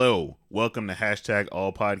Hello, welcome to Hashtag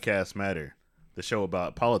All Podcasts Matter, the show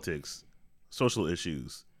about politics, social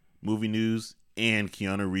issues, movie news, and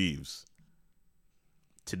Keanu Reeves.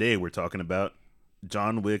 Today we're talking about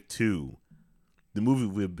John Wick 2, the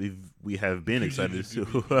movie we have been excited to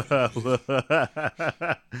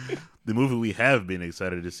the movie we have been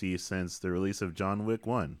excited to see since the release of John Wick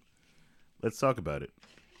 1. Let's talk about it.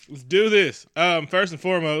 Let's do this. First and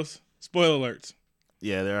foremost, spoiler alerts.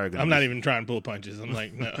 Yeah, there are going to I'm not even trying to pull punches. I'm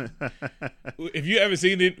like, no. If you haven't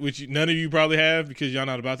seen it, which none of you probably have because y'all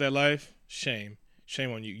not about that life, shame.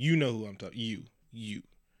 Shame on you. You know who I'm talking. You.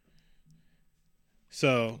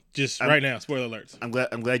 So, right now, spoiler alerts. I'm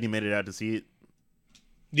glad you made it out to see it.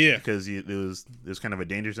 Yeah. Because it was kind of a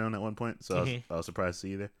danger zone at one point, so I was surprised to see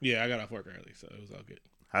you there. Yeah, I got off work early, so it was all good.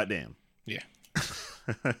 Hot damn. Yeah.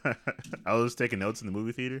 I was taking notes in the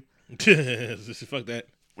movie theater. Just fuck that.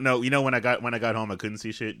 No, you know when I got home, I couldn't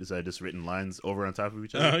see shit, so I just written lines over on top of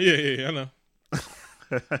each other. Yeah, I know.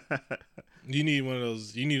 You need one of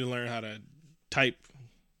those. You need to learn how to type.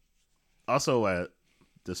 Also,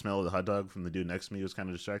 the smell of the hot dog from the dude next to me was kind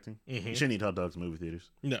of distracting. Mm-hmm. You shouldn't eat hot dogs in movie theaters.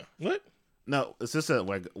 No. What? No, it's just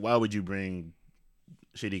like, why would you bring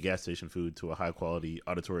shitty gas station food to a high quality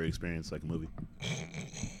auditory experience like a movie?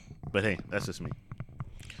 But hey, that's just me.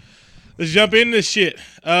 Let's jump into this shit.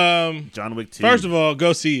 John Wick 2. First of all,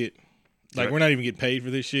 go see it. Like, Right. we're not even getting paid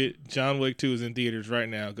for this shit. John Wick 2 is in theaters right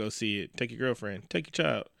now. Go see it. Take your girlfriend. Take your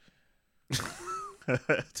child.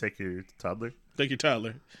 Take your toddler. Take your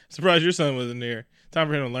toddler. Surprised your son wasn't there. Time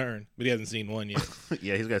for him to learn, but he hasn't seen one yet.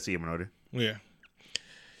 Yeah, he's got to see him in order. Yeah.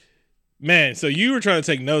 Man, so you were trying to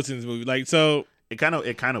take notes in this movie. Like, so. It kind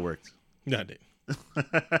of worked. No, I didn't.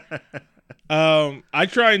 I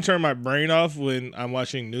try and turn my brain off when I'm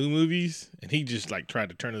watching new movies, and he just like tried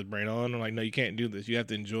to turn his brain on. I'm like, no, you can't do this. You have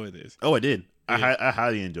to enjoy this. Oh, I did. Yeah. I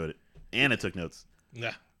highly enjoyed it, and I took notes.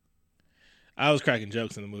 Nah, I was cracking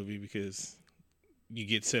jokes in the movie because you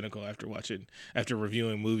get cynical after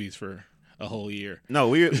reviewing movies for a whole year. No,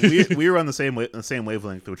 we were on the same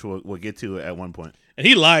wavelength, which we'll get to at one point. And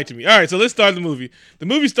he lied to me. All right, so let's start the movie. The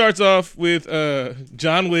movie starts off with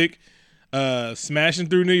John Wick smashing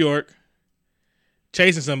through New York,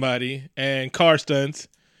 chasing somebody, and car stunts,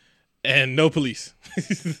 and no police.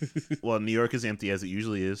 Well, New York is empty as it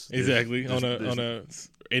usually is. Exactly. On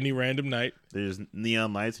any random night. There's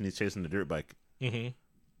neon lights, and he's chasing the dirt bike. Mm-hmm.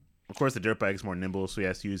 Of course, the dirt bike's more nimble, so he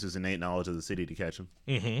has to use his innate knowledge of the city to catch him,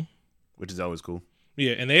 Mm-hmm. which is always cool.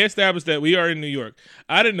 Yeah, and they established that we are in New York.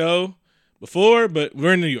 I didn't know before, but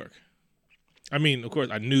we're in New York. I mean, of course,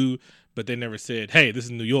 I knew, but they never said, hey, this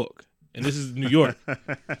is New York, and this is New York.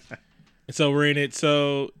 And so we're in it.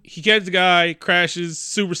 So he catches the guy, crashes,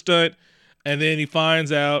 super stunt, and then he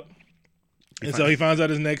finds out. So he finds out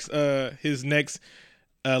his next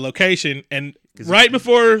location. And right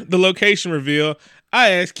before the location reveal,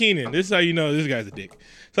 I asked Keenan, this is how you know this guy's a dick.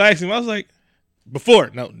 So I asked him, I was like,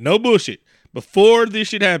 no bullshit. Before this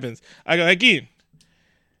shit happens, I go, hey, Keenan,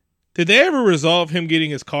 did they ever resolve him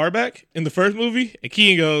getting his car back in the first movie? And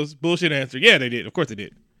Keenan goes, bullshit answer. Yeah, they did. Of course they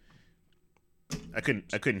did. I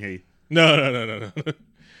couldn't hear you. No.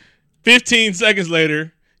 15 seconds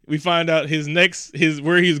later, we find out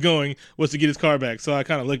where he's going was to get his car back. So I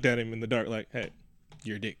kind of looked at him in the dark like, hey,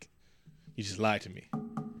 you're a dick. You just lied to me.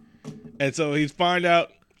 And so he's find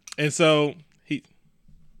out, and so he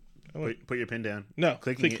Put your pen down. No,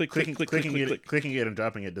 clicking click, it and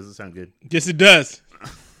dropping it doesn't sound good. Yes, it does.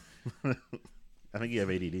 I think you have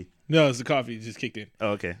ADD. No, it's the coffee. It just kicked in.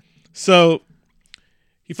 Oh, okay. So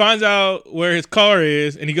he finds out where his car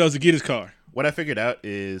is, and he goes to get his car. What I figured out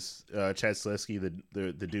is Chad Stahelski,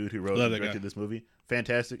 the dude who wrote and directed this movie,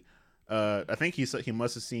 fantastic. I think he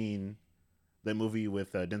must have seen that movie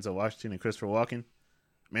with Denzel Washington and Christopher Walken,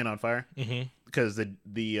 Man on Fire, because the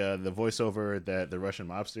voiceover that the Russian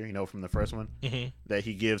mobster, from the first one, that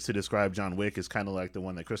he gives to describe John Wick is kind of like the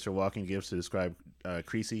one that Christopher Walken gives to describe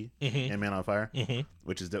Creasy in Man on Fire,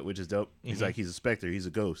 which is dope. He's like, he's a specter, he's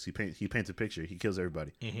a ghost. He paints a picture, he kills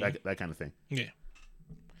everybody, that kind of thing. Yeah,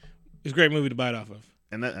 it's a great movie to bite off of,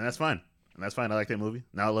 and that's fine. I like that movie.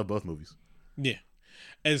 Now I love both movies. Yeah,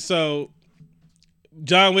 and so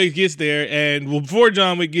John Wick gets there, and before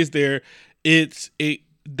John Wick gets there,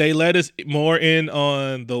 they let us more in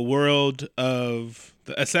on the world of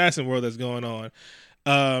the assassin world that's going on.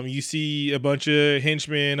 You see a bunch of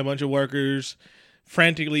henchmen, a bunch of workers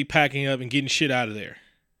frantically packing up and getting shit out of there,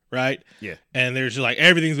 right? Yeah. And there's like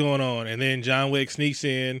everything's going on. And then John Wick sneaks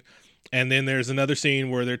in, and then there's another scene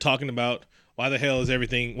where they're talking about why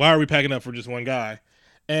are we packing up for just one guy?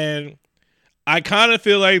 And I kind of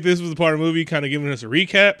feel like this was the part of the movie kind of giving us a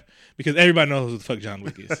recap, because everybody knows who the fuck John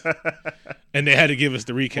Wick is, and they had to give us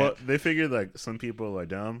the recap. Well, they figured like some people are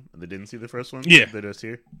dumb and they didn't see the first one. Yeah, they're just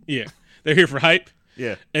here. Yeah, they're here for hype.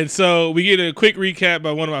 Yeah, and so we get a quick recap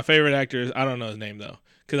by one of my favorite actors. I don't know his name though,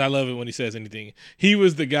 because I love it when he says anything. He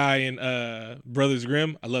was the guy in Brothers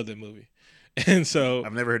Grimm. I love that movie. And so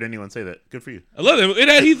I've never heard anyone say that. Good for you. I love it. It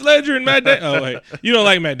had Heath Ledger and Matt Damon. Oh, wait. You don't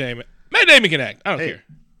like Matt Damon. Matt Damon can act. I don't care.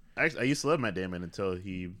 I used to love Matt Damon until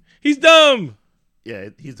he's dumb. Yeah,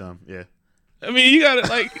 he's dumb. Yeah. I mean, you got to,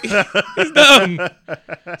 like, he's dumb.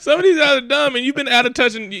 Some of these guys are dumb, and you've been out of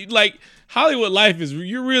touch. And, like, Hollywood life is,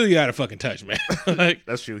 you're really out of fucking touch, man. Like,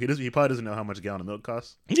 that's true. He probably doesn't know how much a gallon of milk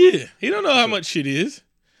costs. Yeah. He don't know how much shit is.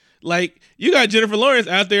 Like, you got Jennifer Lawrence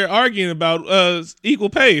out there arguing about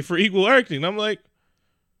equal pay for equal acting. I'm like,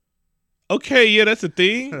 okay, yeah, that's a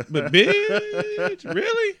thing, but bitch,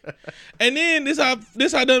 really? And then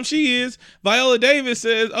this how dumb she is. Viola Davis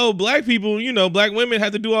says, "Oh, black people, black women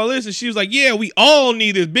have to do all this," and she was like, "Yeah, we all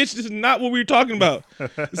need this, bitch. This is not what we were talking about.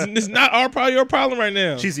 This is not your problem right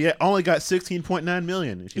now." She's only got 16.9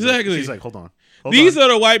 million. Exactly. She's like, hold on. These are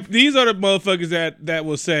the motherfuckers that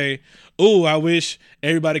will say, "Oh, I wish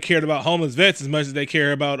everybody cared about homeless vets as much as they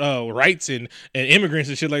care about rights and immigrants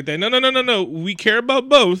and shit like that." No. We care about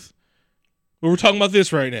both, but we're talking about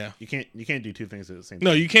this right now. You can't do two things at the same time.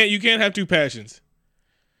 No, you can't have two passions.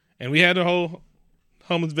 And we had the whole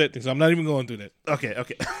homeless vet thing, so I'm not even going through that. Okay.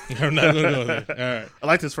 I'm not going to go there. All right. I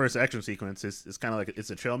like this first action sequence. It's kind of like it's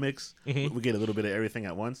a trail mix. Mm-hmm. We get a little bit of everything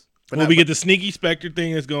at once. But we get the sneaky Spectre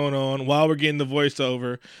thing that's going on while we're getting the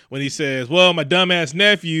voiceover when he says, "Well, my dumbass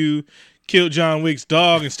nephew killed John Wick's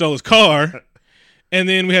dog and stole his car." And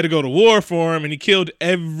then we had to go to war for him, and he killed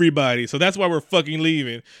everybody. So that's why we're fucking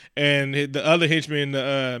leaving. And the other henchman,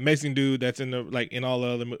 the Mexican dude that's in all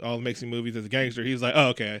the Mexican movies as a gangster, he's like, "Oh,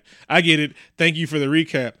 okay, I get it. Thank you for the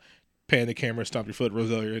recap." Pan the camera, stomp your foot,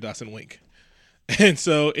 Rosario Dawson wink. And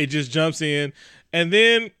so it just jumps in, and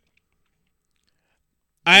then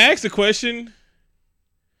I asked a question.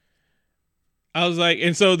 I was like,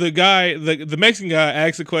 and so the guy, the Mexican guy,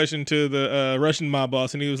 asked a question to the Russian mob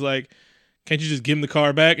boss, and he was like, "Can't you just give him the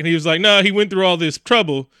car back?" And he was like, "No, he went through all this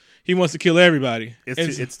trouble. He wants to kill everybody."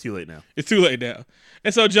 It's too late now. It's too late now.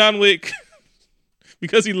 And so John Wick,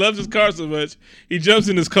 because he loves his car so much, he jumps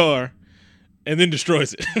in his car and then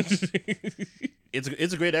destroys it.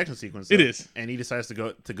 It's a great action sequence, though. It is. And he decides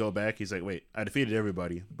to go back. He's like, "Wait, I defeated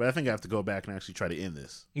everybody, but I think I have to go back and actually try to end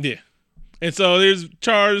this." Yeah. And so there's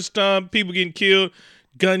charge, stomp, people getting killed,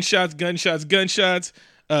 gunshots, gun combos,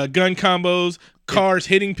 cars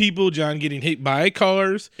hitting people, John getting hit by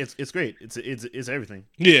cars. It's great. It's everything.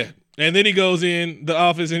 Yeah. And then he goes in the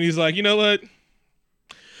office and he's like, "You know what?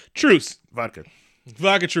 Truce. Vodka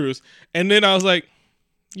truce." And then I was like,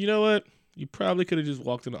 "You know what? You probably could have just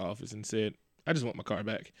walked in the office and said, 'I just want my car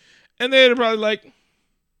back.'" And they'd probably like,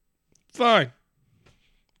 "Fine."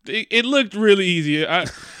 It looked really easy. My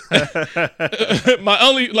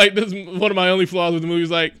only this is one of my only flaws with the movie is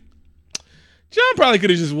like, John probably could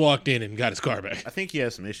have just walked in and got his car back. I think he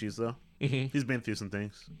has some issues though. Mm-hmm. He's been through some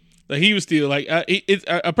things. Like he was still like,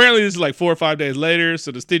 apparently this is like 4 or 5 days later,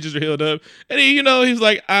 so the stitches are healed up, and he's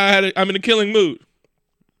like, I'm in a killing mood.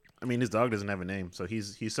 I mean, his dog doesn't have a name, so he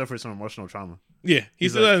suffered some emotional trauma. Yeah, he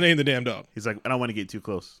still doesn't name the damn dog. He's like, I don't want to get too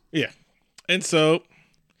close. Yeah, and so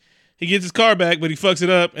he gets his car back, but he fucks it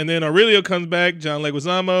up, and then Aurelio comes back, John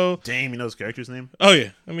Leguizamo. Damn, you know his character's name? Oh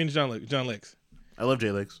yeah, I mean John Lex. I love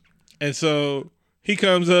J Legs. And so he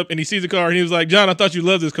comes up and he sees the car and he was like, "John, I thought you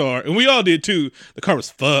loved this car," and we all did too. The car was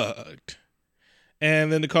fucked,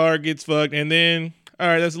 and then the car gets fucked, and then all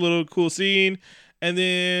right, that's a little cool scene, and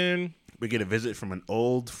then we get a visit from an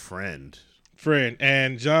old friend,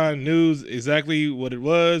 and John knew exactly what it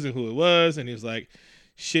was and who it was, and he was like,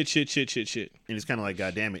 shit. And he's kind of like,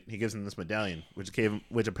 God damn it. He gives him this medallion, which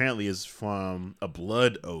apparently is from a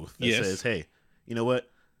blood oath that says, "Hey, you know what?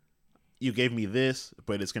 You gave me this,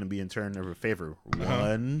 but it's going to be in turn of a favor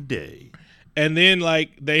one day." And then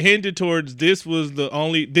like they hinted towards this blood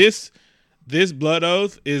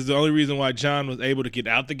oath is the only reason why John was able to get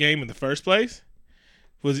out the game in the first place,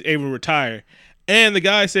 was able to retire. And the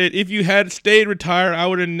guy said, "If you had stayed retired, I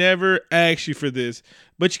would have never asked you for this.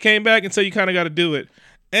 But you came back, and so you kind of got to do it."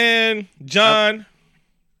 And John...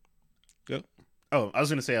 Go. Oh, I was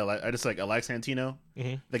going to say, I like Santino.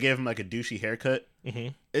 Mm-hmm. They gave him like a douchey haircut.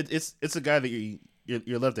 Mm-hmm. It's a guy that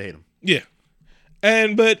you're love to hate him. Yeah.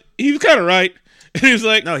 But he was kind of right. He was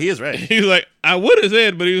like... No, he is right. He was like, I would have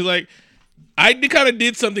said, but he was like, I kind of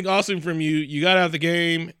did something awesome from you. You got out of the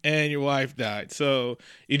game, and your wife died. So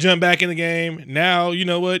you jump back in the game. Now, you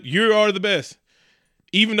know what? You are the best.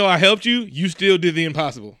 Even though I helped you, you still did the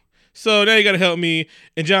impossible. So now you got to help me.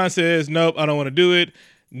 And John says, nope, I don't want to do it.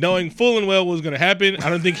 Knowing full and well what was going to happen. I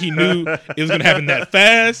don't think he knew it was going to happen that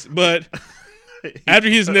fast. But after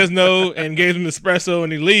he says no and gave him the espresso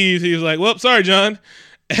and he leaves, he was like, well, sorry, John.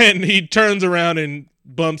 And he turns around and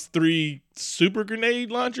bumps 3 super grenade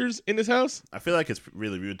launchers in his house. I feel like it's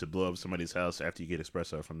really rude to blow up somebody's house after you get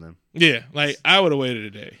espresso from them. Yeah, like I would have waited a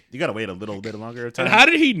day. You got to wait a little bit longer time. And how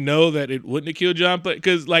did he know that it wouldn't have killed John?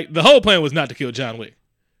 Because like the whole plan was not to kill John Wick.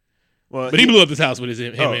 Well, but he blew up this house with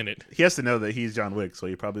him in it. He has to know that he's John Wick, so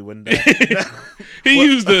he probably wouldn't die. He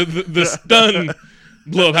used the stun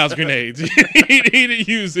blow up house grenades. he didn't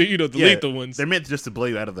use the lethal ones. They're meant just to blow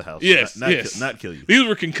you out of the house. Yes, not kill you. These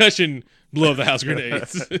were concussion blow up the house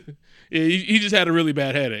grenades. Yeah, he just had a really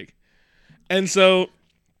bad headache, and so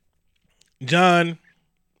John,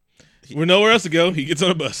 we're nowhere else to go. He gets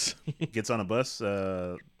on a bus.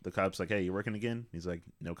 The cop's like, "Hey, you working again?" He's like,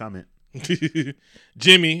 "No comment."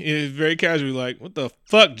 Jimmy is very casually like, "What the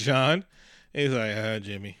fuck, John?" And he's like,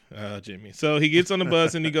 Jimmy. So he gets on the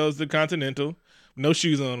bus and he goes to Continental, no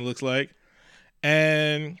shoes on, it looks like,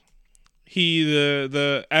 and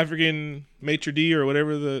the African maitre d' or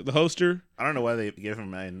whatever the hoster. I don't know why they gave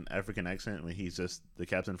him an African accent when he's just the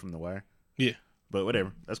captain from The Wire. Yeah, but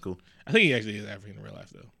whatever, that's cool. I think he actually is African in real life,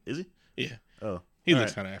 though. Is he? Yeah. Oh, he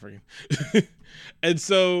looks kind of African. And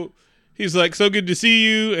so he's like, "So good to see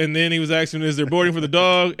you." And then he was asking, "Is there boarding for the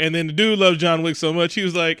dog?" And then the dude loves John Wick so much, he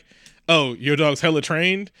was like, "Oh, your dog's hella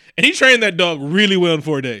trained?" And he trained that dog really well in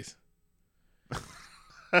 4 days.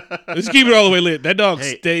 Let's keep it all the way lit. That dog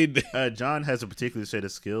stayed. John has a particular set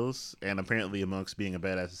of skills, and apparently, amongst being a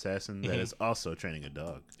badass assassin, that is also training a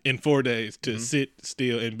dog in 4 days to sit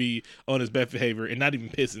still and be on his best behavior and not even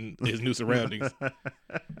piss in his new surroundings.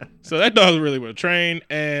 So that dog's really well trained.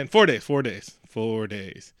 And 4 days. 4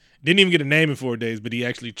 days. Didn't even get a name in 4 days, but he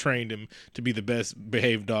actually trained him to be the best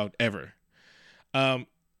behaved dog ever.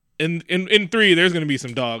 In 3, there's going to be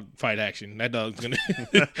some dog fight action. That dog's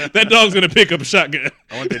gonna pick up a shotgun.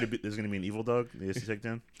 I want there's going to be an evil dog that he has to take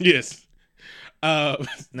down. Yes.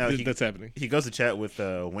 That's happening. He goes to chat with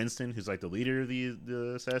Winston, who's like the leader of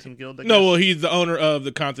the assassin guild. Well, he's the owner of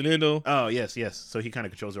the Continental. Oh, yes. So he kind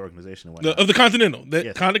of controls the organization and whatnot. Of the Continental.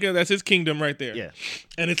 That's his kingdom right there. Yeah.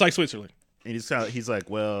 And it's like Switzerland. And he's like,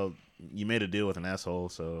 well, you made a deal with an asshole,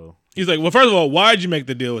 so... He's like, well, first of all, why'd you make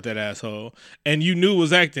the deal with that asshole? And you knew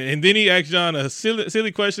was acting. And then he asked John a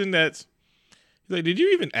silly question that's... He's like, did you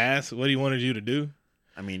even ask what he wanted you to do?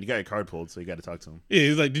 I mean, you got your card pulled, so you got to talk to him. Yeah,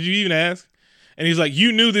 he's like, did you even ask? And he's like,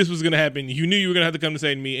 you knew this was going to happen. You knew you were going to have to come to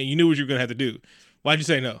save me, and you knew what you were going to have to do. Why'd you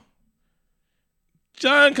say no?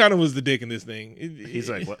 John kind of was the dick in this thing. He's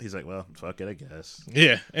like, well, fuck it, I guess.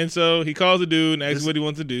 Yeah, and so he calls the dude and asks what he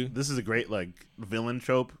wants to do. This is a great villain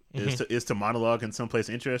trope is to monologue in someplace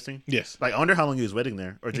interesting. Yes. Like, I wonder how long he was waiting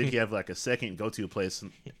there, or did he have a second go-to place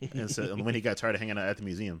and when he got tired of hanging out at the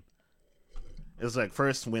museum? It was like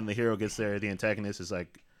first when the hero gets there, the antagonist is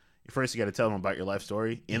like, first you got to tell him about your life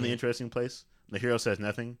story in the interesting place. The hero says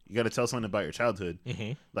nothing. You got to tell someone about your childhood.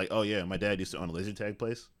 Like, oh yeah, my dad used to own a laser tag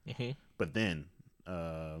place, but then.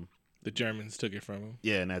 The Germans took it from him.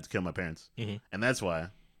 Yeah, and I had to kill my parents. And that's why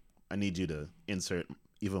I need you to insert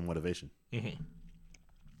evil motivation.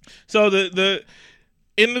 So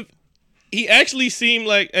he actually seemed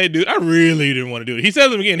like, hey, dude, I really didn't want to do it. He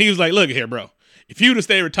says it again. He was like, look here, bro. If you would have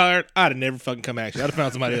stayed retired, I'd have never fucking come at you. I'd have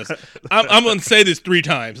found somebody else. I'm going to say this 3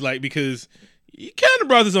 times, because you kind of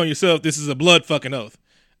brought this on yourself. This is a blood fucking oath.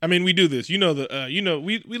 I mean, we do this. We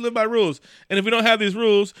live by rules. And if we don't have these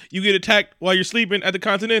rules, you get attacked while you're sleeping at the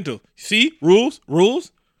Continental. See? Rules? All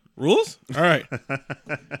right.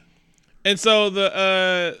 And so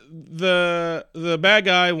the bad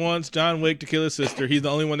guy wants John Wick to kill his sister. He's the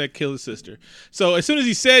only one that killed his sister. So as soon as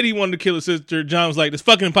he said he wanted to kill his sister, John was like, "It's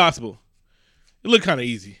fucking impossible." It looked kind of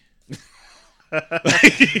easy.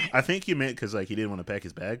 I think he meant because he didn't want to pack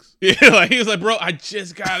his bags. Yeah, he was like, "Bro, I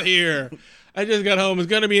just got here. I just got home. It's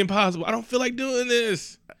gonna be impossible. I don't feel like doing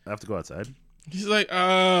this. I have to go outside." He's like,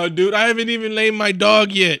 dude, I haven't even named my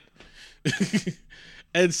dog yet."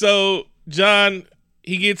 And so John,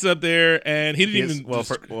 he gets up there and he didn't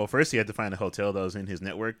even. First he had to find a hotel that was in his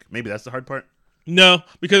network. Maybe that's the hard part. No,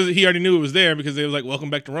 because he already knew it was there because they was like, "Welcome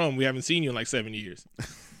back to Rome. We haven't seen you in 7 years."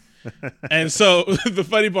 And so the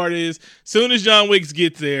funny part is, soon as John Wick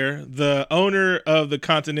gets there, the owner of the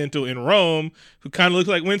Continental in Rome, who kind of looks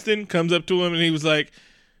like Winston, comes up to him and he was like,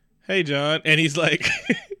 "Hey, John." And he's like,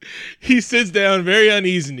 he sits down very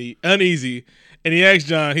uneasy, and he asks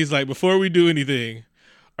John, he's like, "Before we do anything,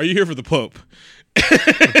 are you here for the Pope?"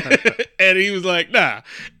 And he was like, "Nah."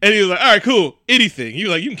 And he was like, "All right, cool. Anything." He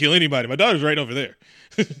was like, "You can kill anybody. My daughter's right over there."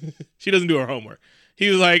 She doesn't do her homework. He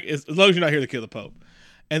was like, as long as you're not here to kill the Pope.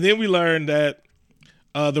 And then we learned that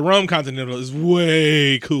the Rome Continental is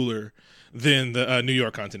way cooler than the New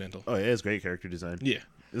York Continental. Oh, yeah, it's great character design. Yeah.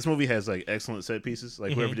 This movie has like excellent set pieces.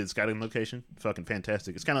 Like whoever did scouting location, fucking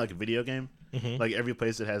fantastic. It's kind of like a video game. Like every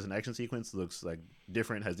place that has an action sequence looks like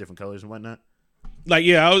different, has different colors and whatnot. Like,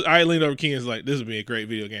 yeah, I leaned over Ken and was like, this would be a great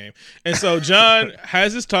video game. And so John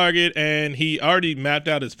has his target, and he already mapped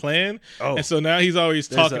out his plan. Oh. And so now he's always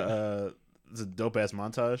talking. It's a dope-ass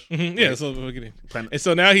montage. Yeah, so and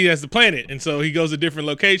so now he has the planet. And so he goes to different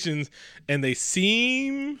locations, and they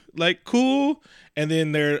seem like cool, and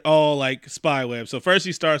then they're all like spy web. So first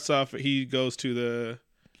he starts off, he goes to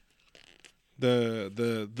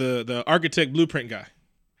the architect blueprint guy.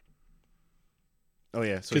 Oh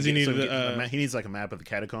yeah, so he needs like a map of the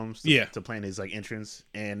catacombs to plan his like entrance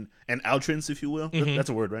and outrance, if you will. That's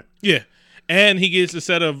a word, right? Yeah. And he gets a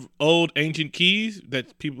set of old ancient keys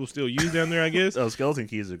that people still use down there, I guess. Oh, skeleton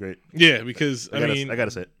keys are great. Yeah, because I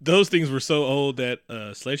gotta say those things were so old that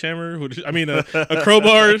sledgehammer a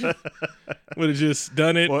crowbar would have just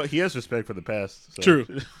done it. Well, he has respect for the past. So True.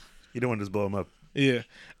 You don't want to just blow him up. Yeah.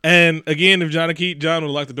 And again, if John would have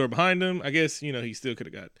locked the door behind him, I guess, he still could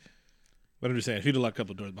have got. But I'm just saying, if he'd have locked a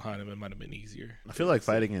couple doors behind him, it might have been easier. I feel like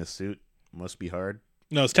fighting in a suit must be hard.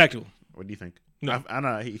 No, it's tactical. What do you think? No, I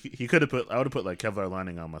don't know. He could have put. I would have put like Kevlar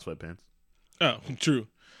lining on my sweatpants. Oh, true.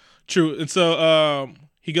 And so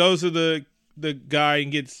he goes to the guy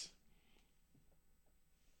and gets.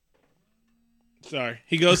 Sorry,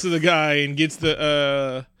 he goes to the guy and gets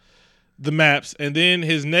the maps, and then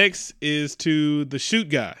his next is to the shoot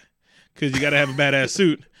guy because you got to have a badass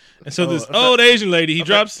suit. And so this old Asian lady,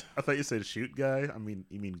 drops. I thought you said shoot guy. I mean,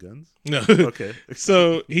 you mean guns? No. Okay.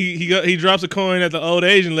 So he drops a coin at the old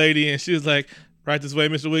Asian lady, and she was like, "Right this way,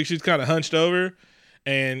 Mr. Wiggs." She's kind of hunched over,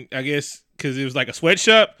 and I guess because it was like a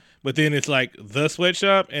sweatshop, but then it's like the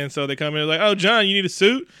sweatshop, and so they come in like, "Oh, John, you need a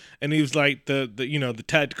suit," and he was like the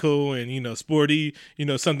tactical and sporty,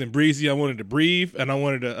 something breezy. I wanted to breathe, and I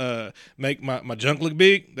wanted to make my junk look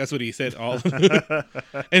big. That's what he said. All, and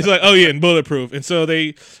it's like, oh yeah, and bulletproof. And so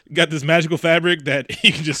they got this magical fabric that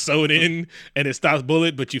you can just sew it in, and it stops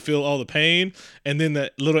bullet, but you feel all the pain. And then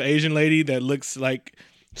the little Asian lady that looks like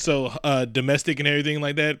so domestic and everything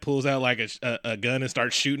like that pulls out like a gun and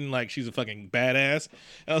starts shooting like she's a fucking badass.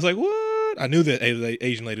 And I was like, what? I knew that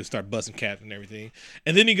Asian lady would start busting caps and everything.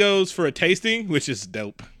 And then he goes for a tasting, which is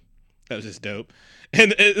dope. That was just dope.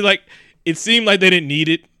 And it seemed like they didn't need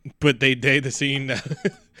it, but they did the scene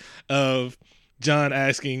of John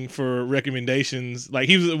asking for recommendations. Like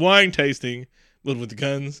he was wine tasting with the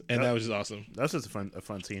guns, and that was just awesome. That was just a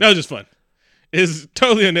fun scene. That was just fun. It's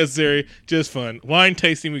totally unnecessary, just fun. Wine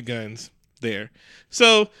tasting with guns there.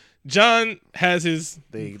 So John has his.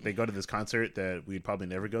 They go to this concert that we'd probably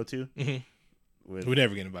never go to. Mm-hmm. We'd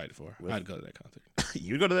never get invited for. I'd go to that concert.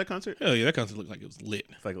 You'd go to that concert? Hell yeah, that concert looked like it was lit.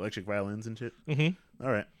 It's like electric violins and shit. Mm-hmm.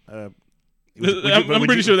 All right. I'm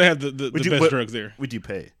pretty sure they have the best drugs there. Would you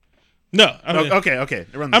pay? No. Okay.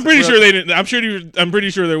 I'm pretty sure they didn't. I'm pretty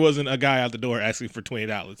sure there wasn't a guy out the door asking for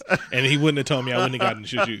 $20, and he wouldn't have told me I wouldn't have gotten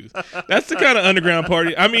shoes. That's the kind of underground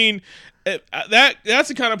party. I mean, that's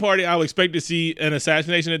the kind of party I would expect to see an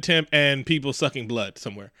assassination attempt and people sucking blood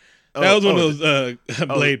somewhere. That was one of those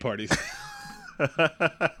Blade parties.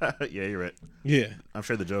 Yeah, you're right. Yeah, I'm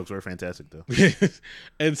sure the jokes were fantastic though.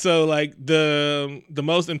 And so, like the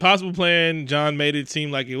most impossible plan, John made it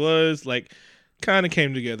seem like it was like. Kind of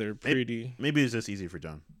came together pretty. Maybe it's just easy for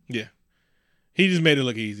John. Yeah. He just made it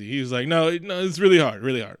look easy. He was like, no, it's really hard,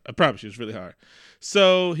 really hard. I promise you, it's really hard.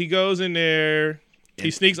 So he goes in there. He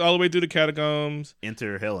sneaks all the way through the catacombs.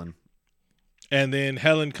 Enter Helen. And then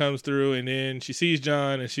Helen comes through, and then she sees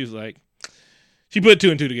John, and she's like, she put two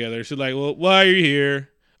and two together. She's like, well, why are you here?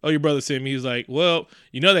 Oh, your brother sent me. He's like, well,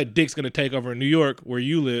 you know that Dick's going to take over in New York where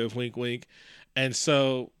you live, wink, wink. And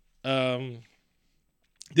so,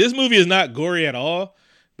 this movie is not gory at all,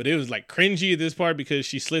 but it was like cringy at this part because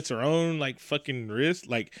she slits her own like fucking wrist,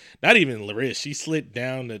 like not even the wrist. She slit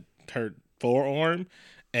down her forearm,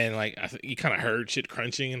 and like I think you kind of heard shit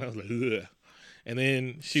crunching, and I was like, ugh. And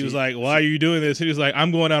then she was like, "Why are you doing this?" He was like,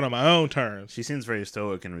 "I'm going out on my own terms." She seems very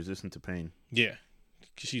stoic and resistant to pain. Yeah,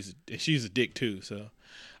 she's a dick too. So,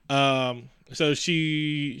 so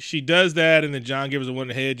she does that, and then John gives her one in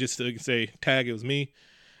the head just so he can say, "Tag, it was me."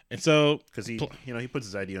 And so, because he puts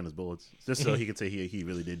his ID on his bullets just so he can say he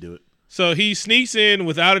really did do it. So he sneaks in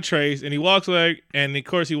without a trace, and he walks away, and of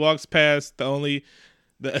course he walks past the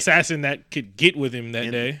assassin that could get with him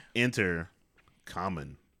that day. Enter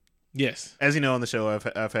Common. Yes, as you know on the show,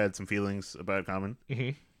 I've had some feelings about Common,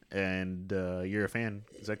 and you're a fan.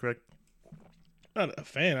 Is that correct? Not a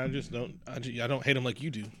fan. I don't hate him like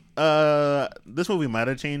you do. This movie might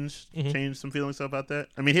have changed some feelings about that.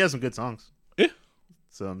 I mean, he has some good songs. Yeah,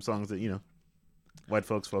 some songs that white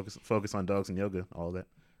folks focus on dogs and yoga, all of that.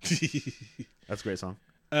 That's a great song.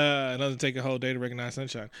 It doesn't take a whole day to recognize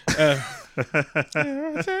sunshine.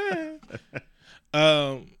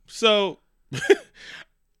 So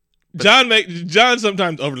John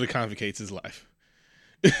sometimes overly complicates his life.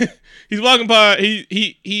 He's walking by.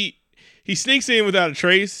 He sneaks in without a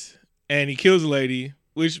trace, and he kills a lady,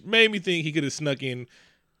 which made me think he could have snuck in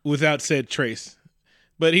without said trace.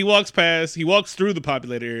 But he walks through the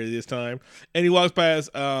populated area this time, and he walks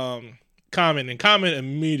past Common, and Common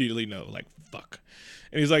immediately like, fuck.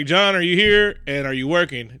 And he's like, John, are you here? And are you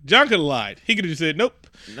working? John could have lied. He could have just said, nope.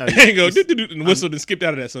 No, and go, and whistled and skipped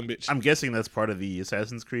out of that son bitch. I'm guessing that's part of the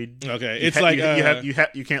Assassin's Creed. Okay.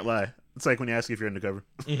 You can't lie. It's like when you ask if you're undercover.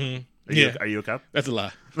 Mm-hmm. Are you a cop? That's a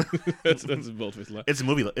lie. that's a bold-faced lie. It's a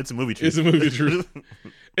movie truth. It's a movie truth.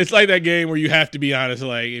 It's like that game where you have to be honest.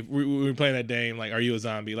 Like if we're playing that game, like, are you a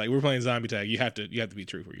zombie? Like we're playing zombie tag. You have to be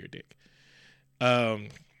truthful. You're a dick.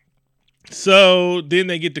 So then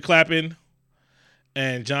they get to clapping,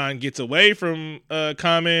 and John gets away from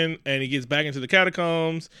Common, and he gets back into the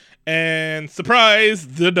catacombs. And surprise,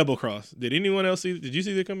 the double cross. Did anyone else see? Did you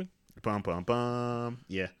see that coming? Bum bum bum.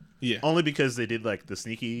 Yeah. Yeah. Only because they did like the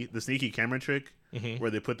sneaky camera trick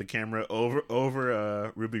where they put the camera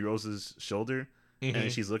over Ruby Rose's shoulder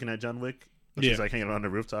and she's looking at John Wick. She's like hanging on the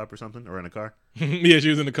rooftop or something, or in a car. Yeah, she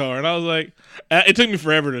was in the car, and I was like, it took me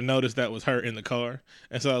forever to notice that was her in the car,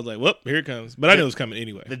 and so I was like, "Whoop, here it comes!" But I knew it was coming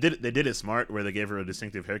anyway. They did it smart, where they gave her a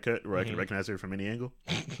distinctive haircut, where I can recognize her from any angle,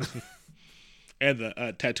 and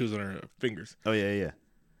the tattoos on her fingers. Oh yeah.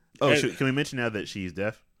 Oh, can we mention now that she's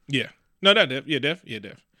deaf? Yeah, no, not deaf. Yeah, deaf. Yeah,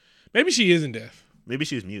 deaf. Maybe she isn't deaf. Maybe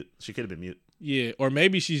she was mute. She could have been mute. Yeah, or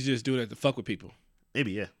maybe she's just doing it to fuck with people.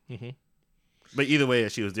 Maybe, yeah. But either way,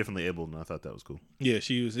 she was differently able, and I thought that was cool. Yeah,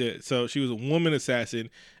 she was it. So she was a woman assassin,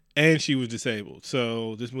 and she was disabled.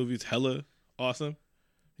 So this movie's hella awesome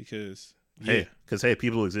because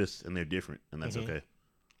people exist and they're different, and that's okay.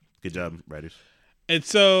 Good job, writers. And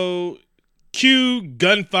so, cue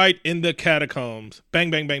gunfight in the catacombs. Bang,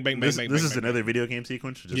 bang, bang, bang, bang, bang. This is another video game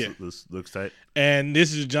sequence. This looks tight. And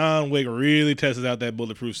this is John Wick really tested out that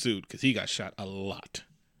bulletproof suit because he got shot a lot.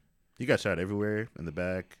 He got shot everywhere, in the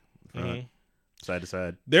back, front. Side to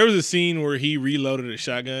side. There was a scene where he reloaded a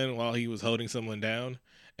shotgun while he was holding someone down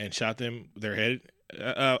and shot them their head.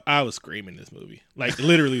 I was screaming this movie, like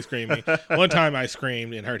literally screaming. One time I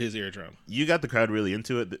screamed and hurt his eardrum. You got the crowd really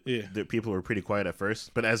into it. The people were pretty quiet at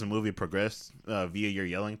first, but as the movie progressed, via your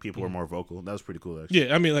yelling, people were more vocal. That was pretty cool, actually.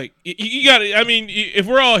 Yeah, I mean, like you got it. I mean, if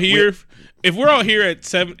we're all here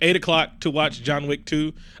at 8 o'clock to watch John Wick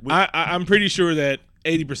 2, I'm pretty sure that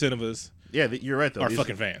 80% of us. Yeah, you're right, though. Are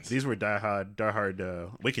fucking fans. These were diehard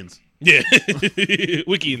Wiccans. Yeah,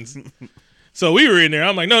 Wiccans. So we were in there.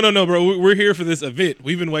 I'm like, no, bro. We're here for this event.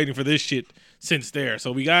 We've been waiting for this shit since there.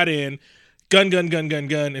 So we got in, gun.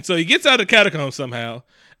 And so he gets out of the catacombs somehow.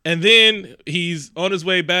 And then he's on his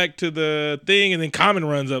way back to the thing, and then Common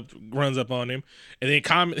runs up on him. And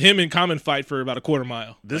then him and Common fight for about a quarter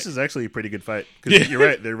mile. This is actually a pretty good fight. Because you're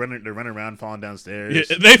right. They're running around, falling downstairs.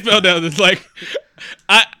 Yeah, they fell down. It's like,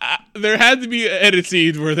 there had to be an edit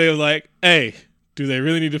scene where they were like, hey, do they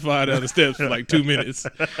really need to fall down the steps for like 2 minutes?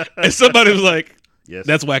 And somebody was like, yes,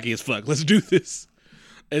 that's wacky as fuck. Let's do this.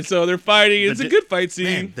 And so they're fighting. It's a good fight scene.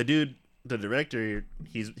 Man, the dude, the director,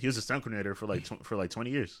 he was a stunt coordinator for like 20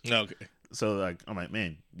 years. Okay. So like, I'm like,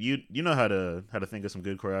 man, you know how to think of some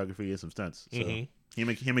good choreography and some stunts. So him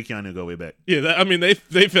and Keanu go way back. Yeah, I mean they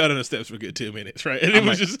fell down the steps for a good 2 minutes, right? And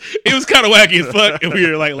it was kind of wacky as fuck, and we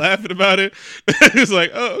were like laughing about it. It was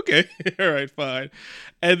like, oh, okay, all right, fine.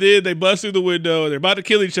 And then they bust through the window. They're about to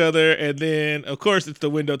kill each other, and then of course it's the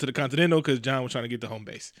window to the Continental because John was trying to get to home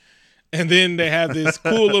base. And then they have this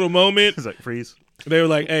cool little moment. It's like freeze. They were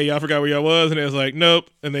like, "Hey, y'all forgot where y'all was," and it was like, "Nope."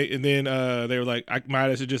 And then they were like, "I might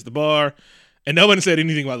have just the bar," and no one said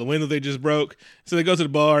anything about the window they just broke. So they go to the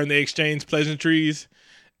bar and they exchange pleasantries.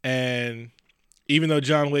 And even though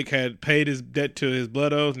John Wick had paid his debt to his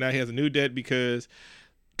blood oath, now he has a new debt because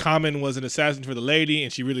Common was an assassin for the lady,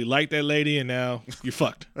 and she really liked that lady, and now you're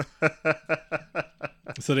fucked.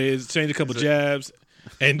 So they exchange a couple jabs,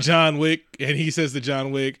 and John Wick, and he says to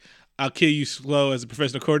John Wick, "I'll kill you slow as a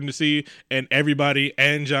professional courtesy," and everybody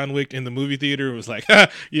and John Wick in the movie theater was like, "Ha,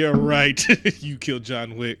 you're right, you killed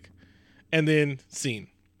John Wick." And then scene.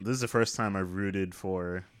 This is the first time I've rooted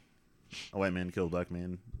for a white man kill a black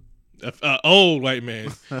man old white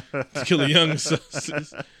man to kill a young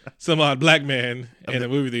some odd black man in a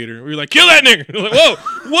movie theater. We were like, kill that nigga. We're like,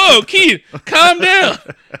 whoa, kid, calm down.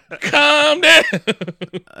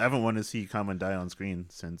 I haven't wanted to see Common die on screen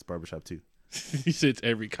since Barbershop 2. He said it's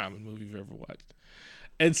every Common movie you've ever watched.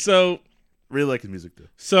 And so, really like his music though.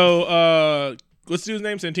 So, what's his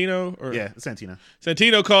name? Santino? Yeah, Santino.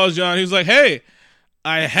 Santino calls John. He was like, hey,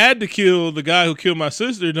 I had to kill the guy who killed my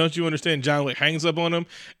sister. Don't you understand? John Wick hangs up on him,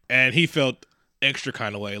 and he felt extra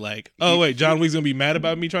kind of way. Like, oh, wait, John Wick's going to be mad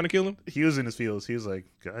about me trying to kill him? He was in his feels. He was like,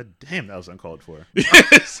 God damn, that was uncalled for.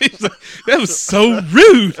 Yes, like, that was so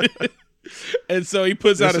rude. And so he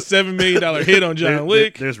puts out a $7 million hit on John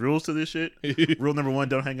Wick. There's rules to this shit. Rule number 1,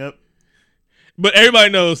 don't hang up. But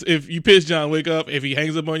everybody knows if you piss John Wick up, if he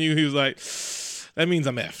hangs up on you, he was like, that means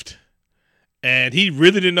I'm effed. And he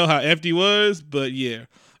really didn't know how effed he was, but yeah.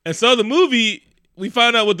 And so the movie, we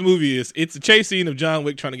find out what the movie is. It's a chase scene of John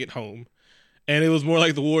Wick trying to get home. And it was more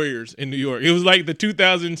like the Warriors in New York. It was like the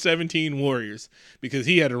 2017 Warriors because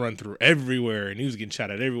he had to run through everywhere and he was getting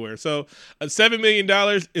shot at everywhere. So $7 million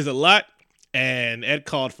is a lot. And Ed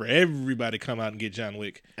called for everybody to come out and get John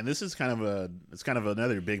Wick. And this is kind of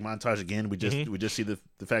another big montage again. We just see the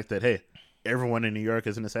fact that, hey, everyone in New York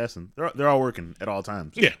is an assassin. They're all working at all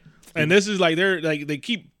times. Yeah. And this is like they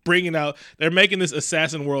keep bringing out, they're making this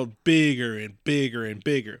assassin world bigger and bigger and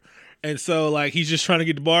bigger. And so like he's just trying to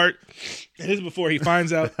get to Bart. And this is before he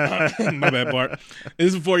finds out my bad, Bart. This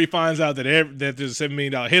is before he finds out that there's a $7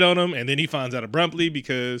 million hit on him, and then he finds out abruptly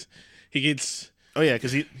because he gets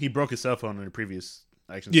because he broke his cell phone in a previous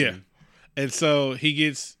action scene. Yeah. And so he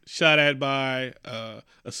gets shot at by a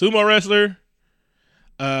sumo wrestler,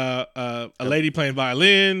 a lady playing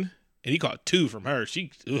violin. And he caught 2 from her.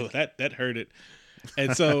 That hurt it.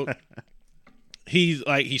 And so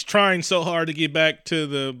he's trying so hard to get back to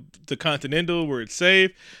the Continental where it's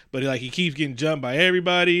safe, but he keeps getting jumped by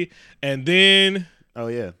everybody. And then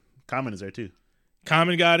Common is there too.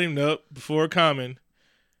 Common got him. Nope, before Common.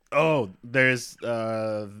 Oh, there's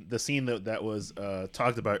the scene that was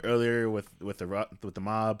talked about earlier with the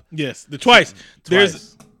mob. Yes, twice.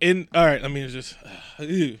 There's all right. I mean, it's just.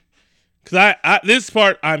 Because this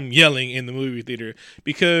part I'm yelling in the movie theater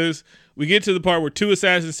because we get to the part where 2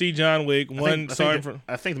 assassins see John Wick. I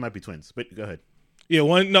think they might be twins, but go ahead. Yeah,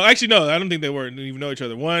 one. No, actually, no. I don't think they were. They didn't even know each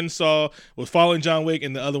other. One was following John Wick,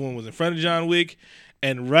 and the other one was in front of John Wick.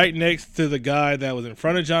 And right next to the guy that was in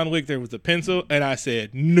front of John Wick, there was a pencil, and I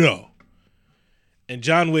said no. And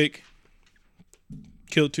John Wick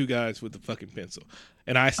killed 2 guys with the fucking pencil,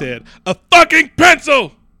 and I said a fucking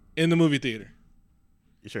pencil in the movie theater.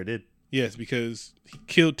 You sure did. Yes, because he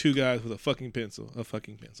killed 2 guys with a fucking pencil.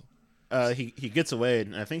 He gets away,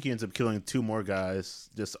 and I think he ends up killing 2 more guys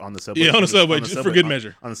just on the subway. Yeah, on the subway, just for good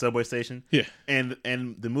measure. On the subway station. Yeah. And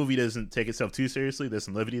the movie doesn't take itself too seriously. There's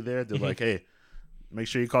some levity there. They're like, hey, make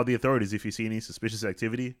sure you call the authorities if you see any suspicious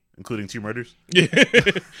activity, including 2 murders. Yeah.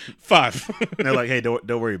 5. And they're like, hey, don't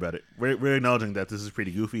worry about it. We're acknowledging that this is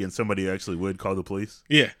pretty goofy, and somebody actually would call the police.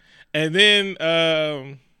 Yeah. And then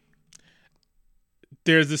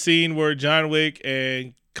there's the scene where John Wick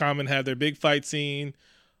and Common have their big fight scene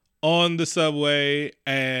on the subway,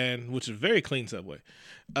 which is a very clean subway.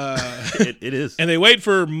 It is. And they wait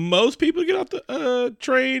for most people to get off the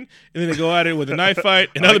train, and then they go at it with a knife fight,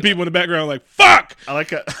 and other people in the background are like, fuck! I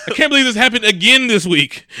can't believe this happened again this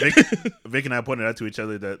week. Vic and I pointed out to each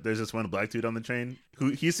other that there's this one black dude on the train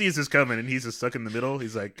who he sees this coming, and he's just stuck in the middle.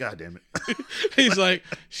 He's like, God damn it. He's like,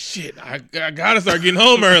 shit, I gotta start getting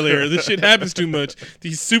home earlier. This shit happens too much.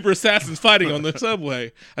 These super assassins fighting on the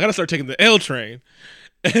subway. I gotta start taking the L train.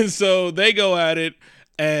 And so they go at it,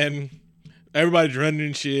 and everybody's running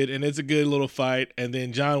and shit, and it's a good little fight. And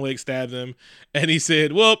then John Wick stabs him, and he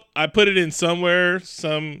said, well, I put it in somewhere,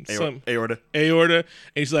 some aorta. And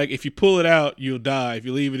he's like, if you pull it out, you'll die. If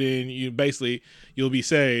you leave it in, you'll be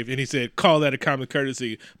saved. And he said, call that a common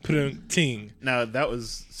courtesy. Put in ting. Now, that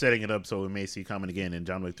was setting it up so we may see Common again in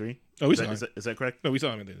John Wick 3. Oh, we saw him. Is that correct? No, we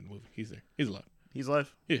saw him in the movie. He's there. He's alive. He's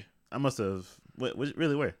alive? Yeah. I must have.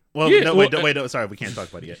 Really, where? Well, yeah, no, wait. Sorry, we can't talk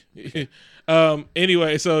about it yet.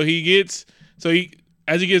 Anyway, as he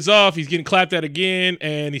gets off, he's getting clapped at again,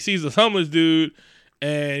 and he sees this homeless dude,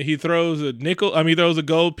 and he throws a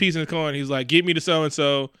gold piece in his coin. He's like, "Get me to so and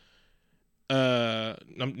so." Tell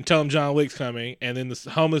him John Wick's coming, and then the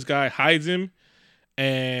homeless guy hides him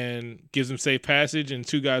and gives him safe passage. And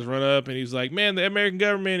 2 guys run up, and he's like, "Man, the American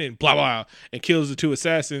government," and blah blah, and kills the 2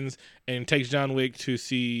 assassins, and takes John Wick to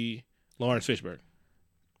see Lawrence Fishburne.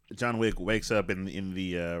 John Wick wakes up in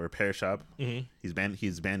the repair shop. Mm-hmm.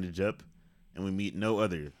 He's bandaged up, and we meet no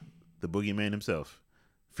other, the boogeyman himself,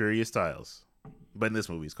 Furious Styles. But in this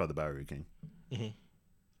movie, he's called the Bowery King. Mm-hmm.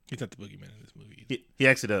 He's not the boogeyman in this movie either. He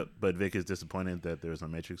acts it up, but Vic is disappointed that there was no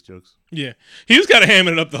Matrix jokes. Yeah. He was kind of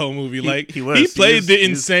hamming it up the whole movie. He played the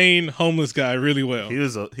insane homeless guy really well. He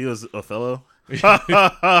was Othello.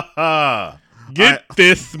 Get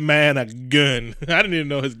this man a gun. I didn't even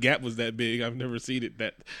know his gap was that big. I've never seen it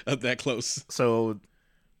that close. So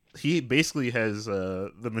he basically has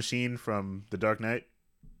the machine from The Dark Knight,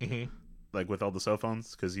 like with all the cell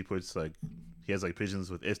phones, because he has like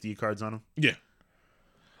pigeons with SD cards on them. Yeah.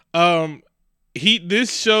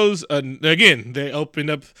 This shows again, they opened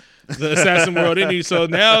up the assassin world in you. So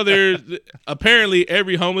now there's apparently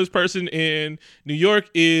every homeless person in New York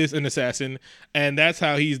is an assassin, and that's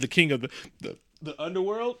how he's the king of the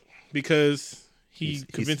underworld, because he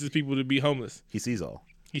convinces people to be homeless. He sees all.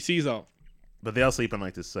 But they all sleep in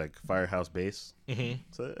like this like firehouse base.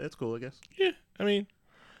 So it's cool, I guess. Yeah, I mean,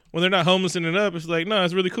 when they're not homeless and up, it's like, no,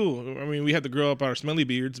 it's really cool. I mean, we have to grow up our smelly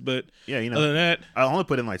beards, but yeah, other than that, I only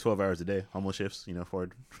put in like 12 hours a day, homeless shifts, for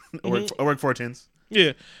I work 4 tens.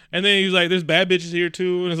 Yeah, and then he's like, there's bad bitches here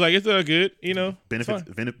too, and it's like, it's all good,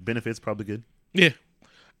 benefits probably good. Yeah,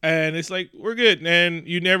 and it's like, we're good, and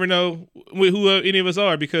you never know who any of us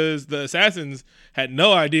are, because the assassins had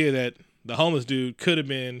no idea that the homeless dude could have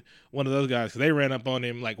been one of those guys, because they ran up on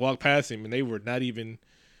him, like walked past him, and they were not even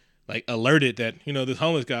like alerted that this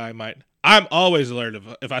homeless guy might. I'm always alert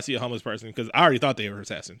if I see a homeless person, because I already thought they were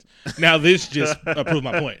assassins. Now this just proved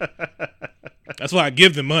my point. That's why I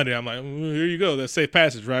give them money. I'm like, here you go, that's safe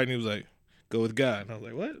passage, right? And he was like, go with God. And I was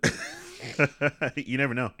like, what? You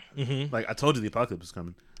never know. Like, I told you the apocalypse is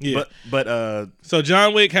coming. Yeah, but so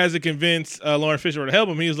John Wick has to convince Lauren Fisher to help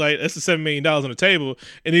him. He was like, that's the $7 million on the table,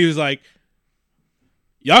 and he was like,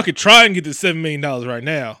 y'all could try and get this $7 million right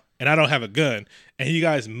now, and I don't have a gun, and you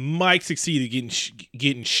guys might succeed at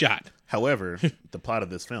getting shot. However, the plot of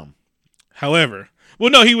this film. Well,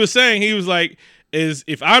 no, he was like,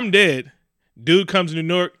 if I'm dead, dude comes to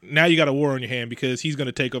New York, now you got a war on your hand, because he's going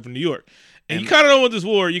to take over New York. And you kind of don't want this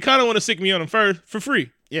war. You kind of want to sick me on him first for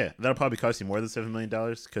free. Yeah, that'll probably cost you more than $7 million,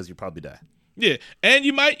 because you'll probably die. Yeah, and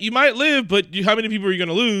you might live, but how many people are you going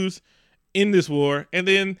to lose in this war? And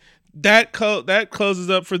then that closes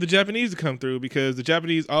up for the Japanese to come through, because the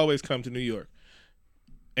Japanese always come to New York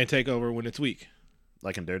and take over when it's weak.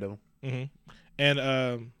 Like in Daredevil.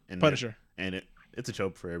 And Punisher. It's a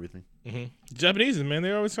trope for everything. The Japanese, man,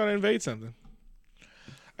 they're always trying to invade something.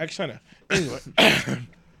 Actually, anyway.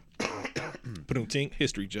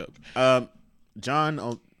 History joke.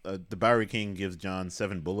 John, the Bowery King gives John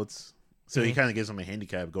 7 bullets. So he kind of gives him a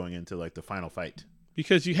handicap going into like the final fight.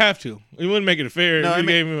 Because you have to. You wouldn't make it fair if you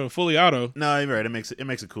gave him a fully auto. No, you're right. It makes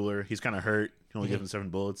it cooler. He's kind of hurt. He only gives him 7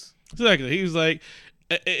 bullets. Exactly. He was like,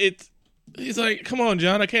 he's like, come on,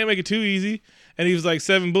 John, I can't make it too easy. And he was like,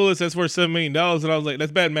 7 bullets, that's worth $7 million. And I was like,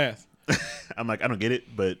 that's bad math. I'm like, I don't get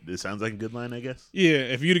it, but it sounds like a good line, I guess. Yeah,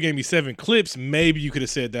 if you'd have gave me 7 clips, maybe you could have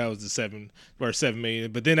said that was the 7 worth $7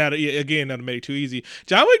 million. But then that would have made it too easy.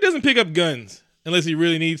 John Wick doesn't pick up guns unless he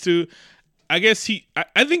really needs to. I guess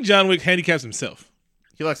I think John Wick handicaps himself.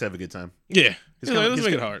 He likes to have a good time. Yeah. Let's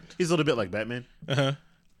make it hard. He's a little bit like Batman.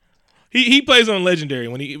 He plays on Legendary.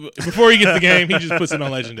 Before he gets the game, he just puts it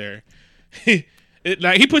on Legendary.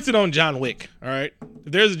 He puts it on John Wick, all right?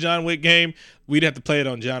 If there's a John Wick game, we'd have to play it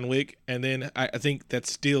on John Wick, and then I think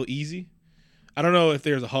that's still easy. I don't know if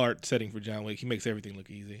there's a hard setting for John Wick. He makes everything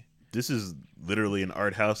look easy. This is literally an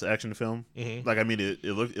art house action film. Like, I mean, it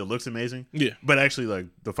looks amazing. Yeah. But actually, like,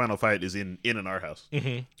 the final fight is in an art house. So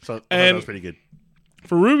I thought that was pretty good.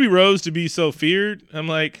 For Ruby Rose to be so feared, I'm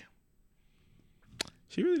like,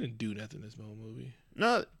 she really didn't do nothing in this whole movie.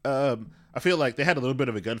 No, I feel like they had a little bit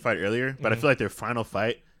of a gunfight earlier, but I feel like their final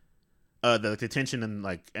fight, the tension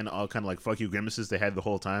and all kind of like fuck you grimaces they had the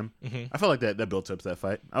whole time. I felt like that built up to that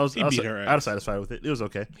fight. I was satisfied with it. It was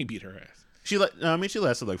okay. He beat her ass. She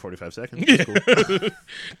lasted like 45 seconds. It was cool.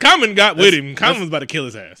 Common got with him. Common was about to kill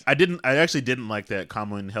his ass. I actually didn't like that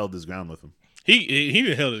Common held his ground with him. He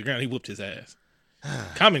didn't held his ground. He whooped his ass.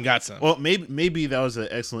 Common got some. Well, maybe that was an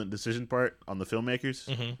excellent decision part on the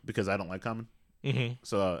filmmakers because I don't like Common.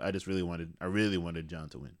 So I really wanted John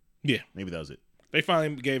to win. Yeah, maybe that was it. They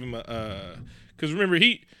finally gave him because remember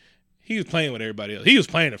he was playing with everybody else. He was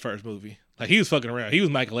playing the first movie. Like, he was fucking around. He was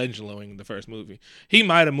Michelangeloing the first movie. He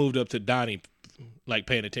might have moved up to Donnie, like,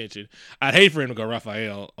 paying attention. I'd hate for him to go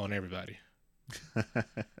Raphael on everybody.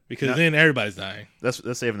 Because then everybody's dying. Let's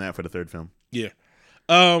saving that for the third film. Yeah.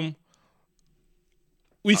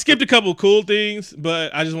 We skipped a couple cool things,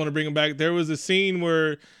 but I just want to bring them back. There was a scene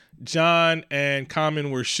where John and Common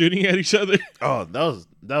were shooting at each other. Oh, that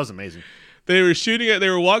was amazing. They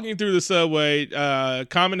were walking through the subway.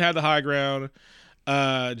 Common had the high ground.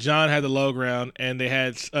 John had the low ground, and they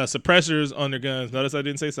had suppressors on their guns. Notice I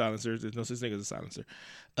didn't say silencers. There's no such thing as a silencer.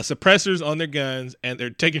 Suppressors on their guns, and they're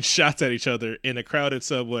taking shots at each other in a crowded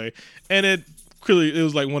subway. And it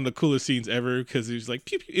was like one of the coolest scenes ever because it was like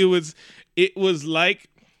pew, pew. It was like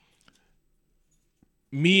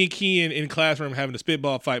me and Kean in classroom having a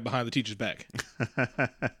spitball fight behind the teacher's back.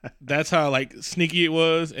 That's how like sneaky it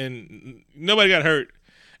was, and nobody got hurt.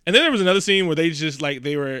 And then there was another scene where they just like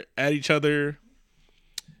they were at each other.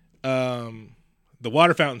 The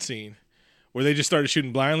water fountain scene where they just started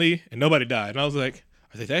shooting blindly and nobody died. And I was like,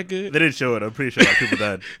 are they that good? They didn't show it. I'm pretty sure a lot of people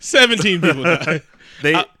died. 17 people died.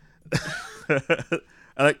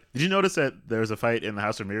 Did you notice that there was a fight in the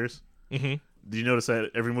House of Mirrors? Mm-hmm. Did you notice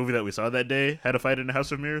that every movie that we saw that day had a fight in the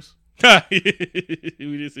House of Mirrors?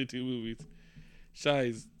 We just see 2 movies.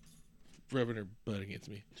 Shai's rubbing her butt against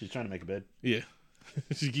me. She's trying to make a bed. Yeah.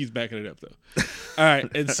 She keeps backing it up though. All right,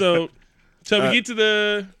 and so we get to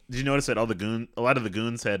the. Did you notice that a lot of the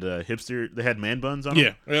goons had they had man buns on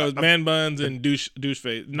them? Yeah, it was man buns and douche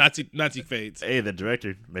fades, Nazi fades. Hey, the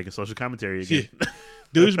director making social commentary again. Yeah.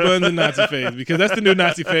 Douche buns and Nazi fades because that's the new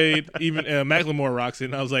Nazi fade. Even Macklemore rocks it,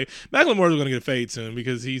 and I was like, Macklemore's going to get a fade soon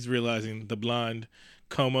because he's realizing the blonde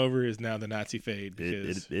comb over is now the Nazi fade.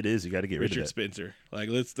 Because it is. You got to get rid of that. Richard Spencer. Like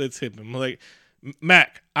let's hit him. Like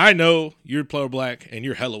Mac, I know you're pro black and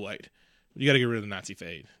you're hella white. You got to get rid of the Nazi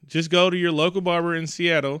fade. Just go to your local barber in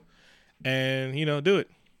Seattle and, do it.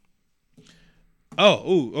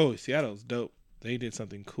 Oh, Seattle's dope. They did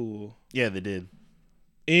something cool. Yeah, they did.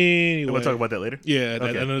 Anyway. We'll talk about that later? Yeah,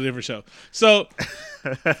 okay. Another different show. So,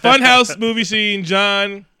 Funhouse movie scene,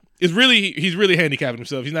 John he's really handicapping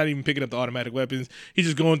himself. He's not even picking up the automatic weapons. He's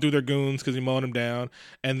just going through their goons because he mowed them down.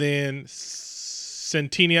 And then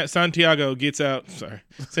Santiago gets out. Sorry.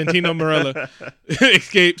 Santino Marella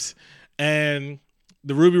escapes. And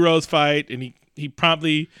the Ruby Rose fight, and he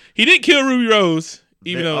didn't kill Ruby Rose,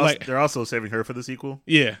 even though they're also saving her for the sequel.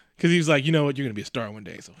 Yeah, because he was like, you know what, you're gonna be a star one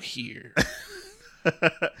day, so here.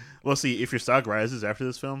 Well, see, if your stock rises after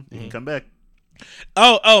this film, you can come back.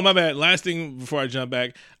 Oh, my bad. Last thing before I jump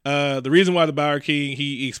back, the reason why the Bower King,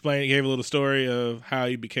 he gave a little story of how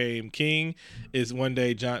he became king is one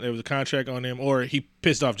day there was a contract on him, or he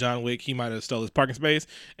pissed off John Wick. He might have stole his parking space,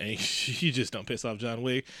 and he just don't piss off John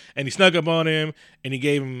Wick. And he snuck up on him, and he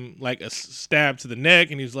gave him like a stab to the neck,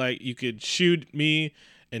 and he's like, you could shoot me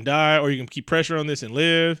and die, or you can keep pressure on this and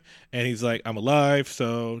live. And he's like, I'm alive,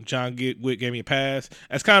 so John Wick gave me a pass.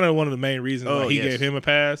 That's kind of one of the main reasons why he gave him a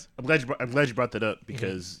pass. I'm glad you brought that up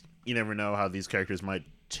because you never know how these characters might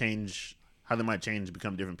change, how they might change and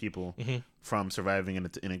become different people from surviving an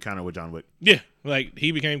encounter with John Wick. Yeah, like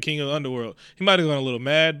he became king of the underworld. He might have gone a little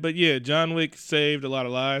mad, but yeah, John Wick saved a lot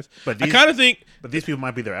of lives. But I kind of think, but these people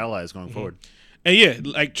might be their allies going forward. And yeah,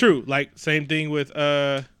 like true, like same thing with.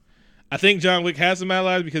 I think John Wick has some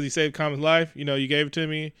allies because he saved Common's life. You gave it to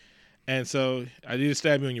me. And so I did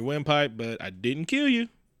stab you in your windpipe, but I didn't kill you.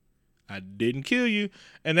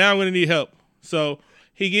 And now I'm going to need help. So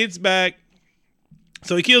he gets back.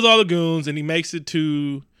 So he kills all the goons and he makes it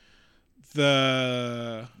to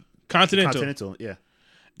the Continental. Yeah.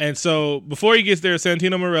 And so before he gets there,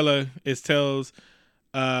 Santino Marella tells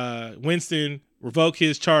Winston revoke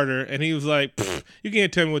his charter, and he was like, you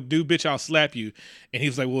can't tell me what to do, bitch, I'll slap you. And he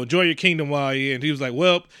was like, well, enjoy your kingdom while you're here. And he was like,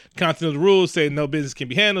 well, Continental rules say no business can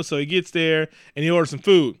be handled. So he gets there and he orders some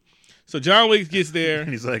food. So John Wick gets there. And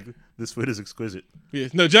he's like, this food is exquisite. Yeah.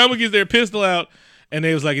 No, John Wick gets there, pistol out, and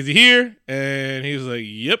they was like, is he here? And he was like,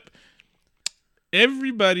 yep.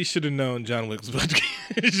 Everybody should have known John Wick was about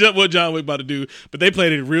to what John Wick about to do, but they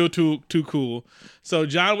played it real too cool. So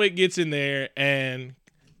John Wick gets in there, and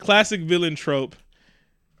classic villain trope,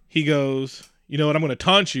 he goes, you know what, I'm going to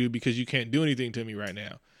taunt you because you can't do anything to me right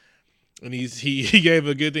now. And he gave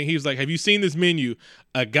a good thing. He was like, have you seen this menu?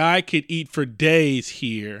 A guy could eat for days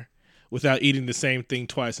here without eating the same thing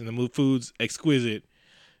twice, and the food's exquisite.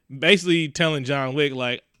 Basically telling John Wick,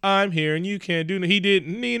 like, I'm here and you can't do nothing. He did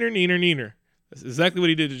neener. That's exactly what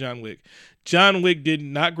he did to John Wick. John Wick did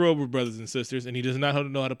not grow up with brothers and sisters, and he does not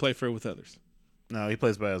know how to play fair with others. No, he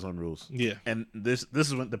plays by his own rules. Yeah. And this is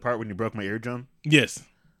the part when you broke my eardrum. Yes.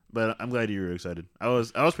 But I'm glad you were excited. I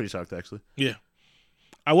was pretty shocked, actually. Yeah.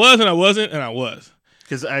 I was and I wasn't and I was.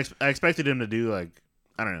 Because I expected him to do, like,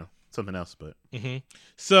 I don't know, something else, but. Mm-hmm.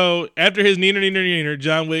 So after his neener,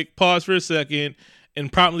 John Wick paused for a second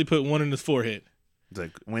and promptly put one in his forehead. It's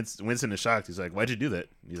like, Winston is shocked. He's like, why'd you do that?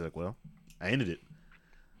 He's like, well, I ended it.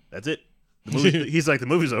 That's it. He's like, the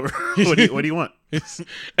movie's over. What do you want?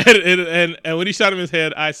 and when he shot him in his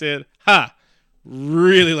head, I said, ha,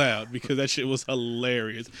 really loud because that shit was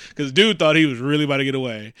hilarious. Because dude thought he was really about to get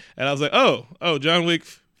away. And I was like, oh, John Wick,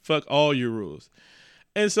 fuck all your rules.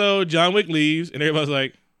 And so John Wick leaves, and everybody's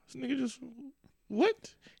like, this nigga just,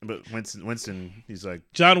 what? But Winston, he's like,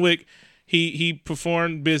 John Wick, he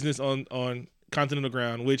performed business on continental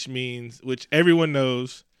ground, which everyone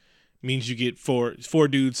knows means you get four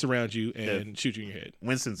dudes surround you and shoot you in your head.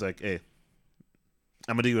 Winston's like, hey,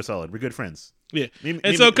 I'm gonna do you a solid. We're good friends. Yeah.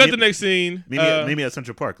 Cut the next scene. Maybe at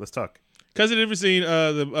Central Park. Let's talk. Cut to the different scene.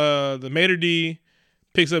 The maitre d'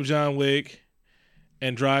 picks up John Wick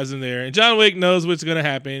and drives him there. And John Wick knows what's gonna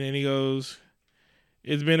happen, and he goes,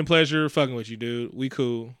 "It's been a pleasure fucking with you, dude. We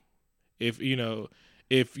cool. If you my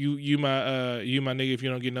nigga, if you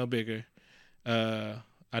don't get no bigger.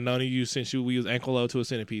 I known you since we was ankle low to a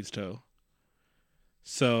centipede's toe."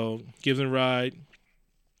 So gives him a ride,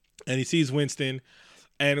 and he sees Winston,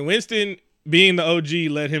 and Winston, being the OG,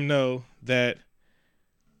 let him know that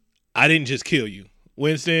I didn't just kill you.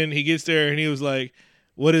 Winston, he gets there and he was like,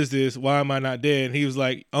 "What is this? Why am I not dead?" And he was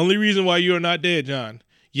like, "Only reason why you are not dead, John.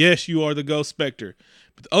 Yes, you are the Ghost Spectre,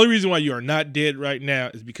 but the only reason why you are not dead right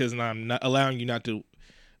now is because I'm not allowing you not to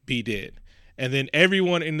be dead." And then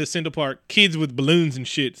everyone in the Central Park, kids with balloons and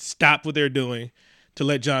shit, stop what they're doing to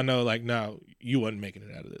let John know, like, no, you wasn't making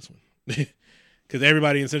it out of this one. Because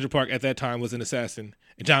everybody in Central Park at that time was an assassin,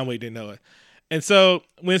 and John Wick didn't know it. And so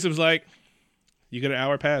Winston was like, you got an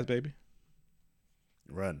hour pass, baby.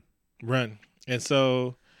 Run. And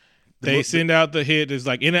so they send out the hit. It's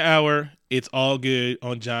like, in an hour, it's all good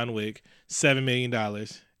on John Wick, $7 million,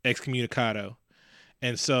 excommunicado.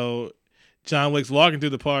 And so John Wick's walking through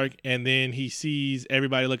the park, and then he sees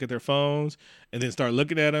everybody look at their phones and then start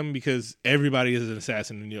looking at him because everybody is an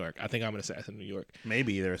assassin in New York. I think I'm an assassin in New York.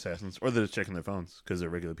 Maybe they're assassins, or they're just checking their phones because they're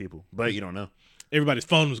regular people. But you don't know. Everybody's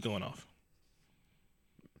phone was going off.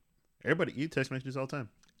 You text messages all the time.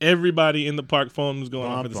 Everybody in the park phone was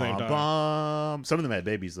going off at the same time. Some of them had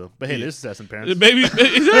babies, though. But hey, there's assassin parents. Babies,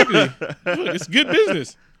 exactly. Look, it's good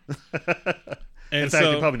business. And in fact,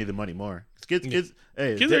 they probably need the money more. Kids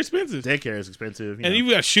are expensive. Daycare is expensive. And you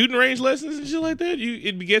got shooting range lessons and shit like that.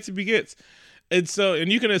 It begets.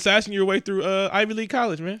 And you can assassin your way through Ivy League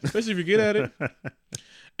college, man. Especially if you're good at it.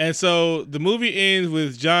 And so the movie ends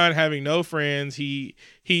with John having no friends. He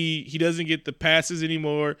doesn't get the passes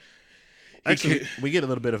anymore. Actually, we get a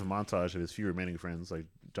little bit of a montage of his few remaining friends, like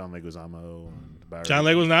John Leguizamo and Bowery. John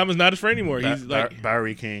Leguizamo's not his friend anymore. He's like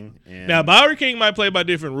Bowery King. Now Bowery King might play by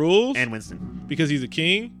different rules, and Winston, because he's a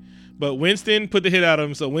king. But Winston put the hit out of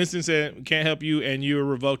him, so Winston said, "We can't help you, and you are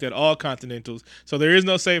revoked at all Continentals." So there is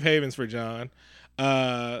no safe havens for John.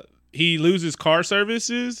 He loses car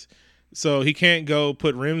services, so he can't go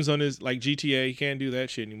put rims on his, like GTA. He can't do that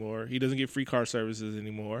shit anymore. He doesn't get free car services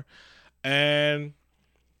anymore. And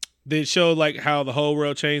they showed like how the whole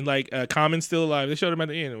world changed. Like Common's still alive. They showed him at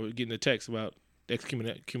the end. We're getting a text about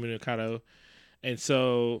excommunicado, and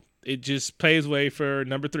so it just paves way for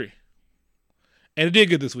number 3. And it did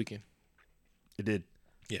good this weekend. It did.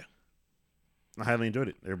 Yeah. I highly enjoyed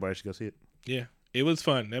it. Everybody should go see it. Yeah. It was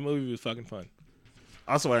fun. That movie was fucking fun.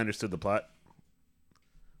 Also, I understood the plot,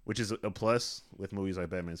 which is a plus with movies like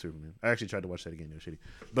Batman and Superman. I actually tried to watch that again. It was shitty.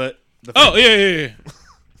 But yeah.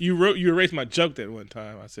 You erased my joke that one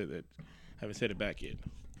time. I said that. I haven't said it back yet.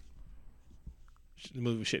 The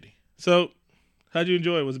movie was shitty. So, how'd you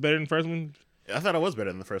enjoy it? Was it better than the first one? I thought it was better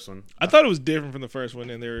than the first one. I thought it was different from the first one,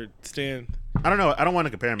 and they were staying. I don't know. I don't want to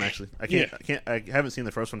compare them, actually. I haven't seen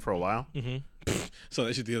the first one for a while. Mm-hmm. So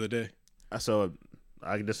that shit the other day. So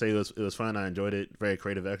I can just say it was fun. I enjoyed it. Very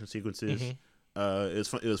creative action sequences.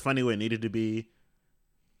 Mm-hmm. It was funny when it needed to be.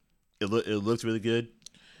 It looked really good.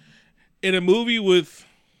 In a movie with.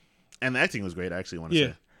 And the acting was great. I actually want to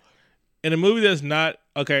say. In a movie that's not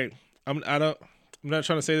okay. I'm not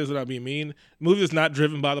trying to say this without being mean. A movie that's not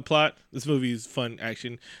driven by the plot. This movie is fun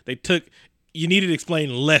action. You needed to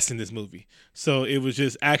explain less in this movie. So it was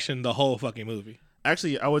just action the whole fucking movie.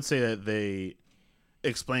 Actually, I would say that they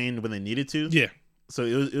explained when they needed to. Yeah. So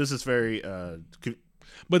it was just very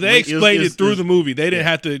but they explained it through the movie. They didn't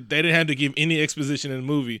have to give any exposition in the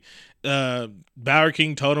movie. Bowery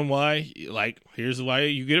King told him why, like, here's why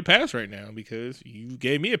you get a pass right now, because you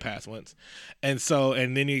gave me a pass once. And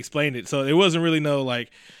then he explained it. So it wasn't really no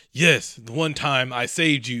like, yes, the one time I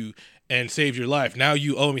saved you and saved your life, now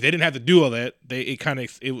you owe me. They didn't have to do all that.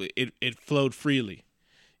 It flowed freely.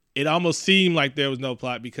 It almost seemed like there was no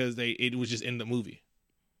plot because it was just in the movie.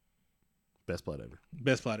 Best plot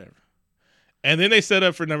ever. And then they set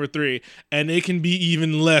up for number 3, and it can be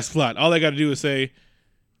even less plot. All they got to do is say,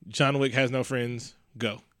 John Wick has no friends,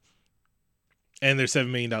 go. And there's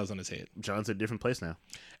 $7 million on his head. John's at a different place now.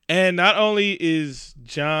 And not only is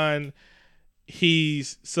John,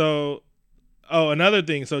 another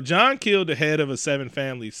thing. So John killed the head of a 7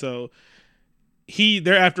 family. So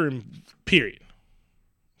they're after him, period.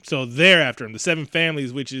 So they're after him, the 7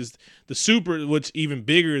 families, which is which even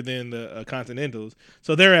bigger than the Continentals.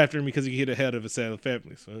 So they're after him because he hit the head of a 7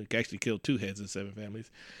 families. So he actually killed 2 heads of 7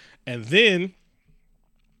 families. And then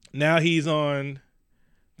now he's on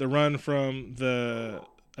the run from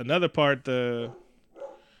another part, the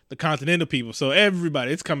Continental people. So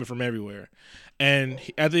everybody, it's coming from everywhere. And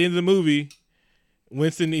at the end of the movie,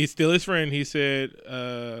 Winston, he's still his friend. He said,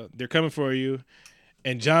 they're coming for you.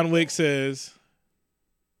 And John Wick says,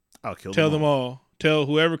 I'll kill them all. Tell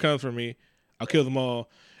whoever comes for me, I'll kill them all.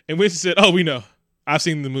 And Winston said, oh, we know. I've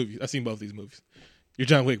seen the movies. I've seen both these movies. You're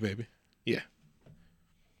John Wick, baby. Yeah.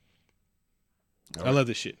 Right. I love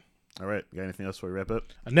this shit. All right. Got anything else before we wrap up?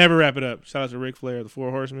 I never wrap it up. Shout out to Ric Flair, the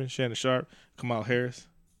 4 Horsemen, Shannon Sharp, Kamala Harris.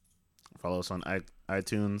 Follow us on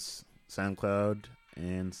iTunes, SoundCloud,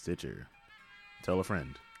 and Stitcher. Tell a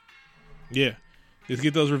friend. Yeah. Let's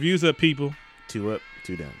get those reviews up, people. 2 up,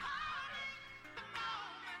 2 down.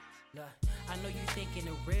 I know you thinking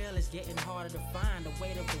the real is getting harder to find. The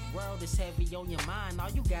weight of the world is heavy on your mind.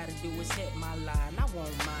 All you gotta do is hit my line. I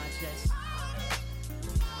won't mind just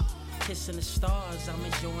kissing the stars. I'm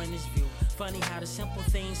enjoying this view. Funny how the simple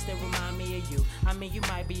things still remind me of you. I mean, you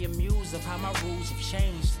might be amused of how my rules have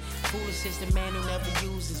changed. Foolish is the man who never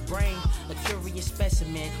used his brain. A curious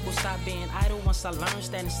specimen who stopped being idle once I learned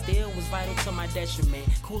standing still was vital to my detriment.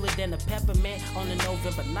 Cooler than a peppermint on a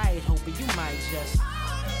November night. Hoping you might just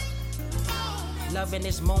loving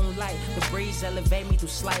this moonlight, the breeze elevate me through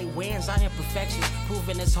slight winds. Our imperfections,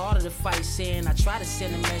 proving it's harder to fight sin. I try to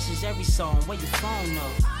send a message every song. Where your phone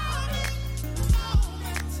up?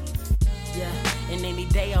 Yeah, and any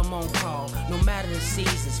day I'm on call. No matter the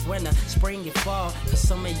seasons, winter, spring, and fall. Cause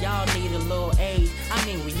some of y'all need a little aid. I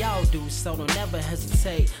mean, we all do, so don't ever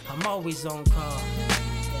hesitate. I'm always on call.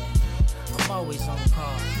 Yeah, I'm always on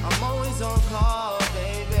call. I'm always on call,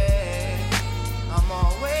 baby. I'm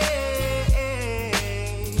always.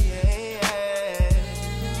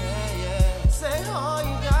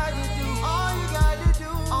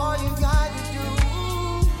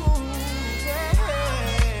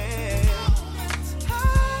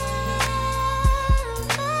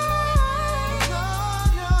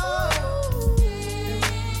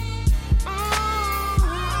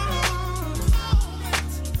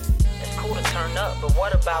 But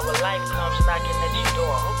what about when life comes knocking at your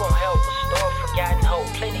door? Who gon' help restore forgotten hope?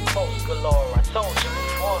 Plenty folks galore. I told you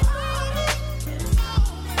before.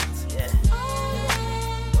 Yeah.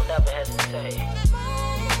 Don't ever hesitate.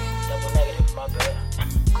 Double negative, my bad.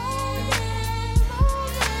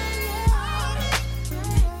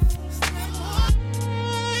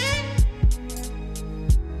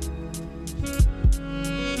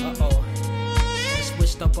 Uh-oh. It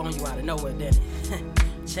switched up on you out of nowhere, didn't it?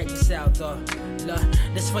 Check this out, though. Look,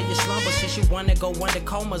 this for your slumber. Since you wanna go under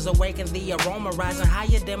comas, awaken the aroma, rising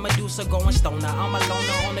higher than Medusa, going stoner. I'm a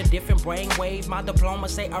loner on a different brainwave. My diploma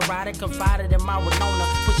say erotic, confided in my Winona.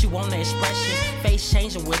 Put you on the expression, face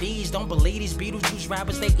changing with ease. Don't believe these Beetlejuice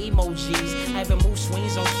rappers, they emojis. Having mood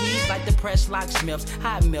swings on keys like the press locksmiths.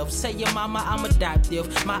 Hot milk, say your mama I'm adoptive.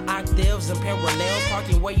 My octaves in parallel,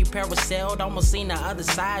 parking where you parasailed. Almost seen the other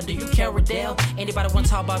side. Do you care, Adele? Anybody wanna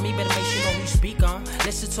talk about me? Better make sure you know who you speak on.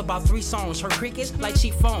 Listen to about 3 songs. Her crickets like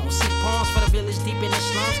cheap phones. See poems for the village deep in the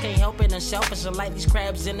slums. Can't help it, unselfish. I like these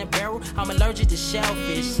crabs in the barrel. I'm allergic to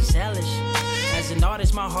shellfish. It's hellish. As an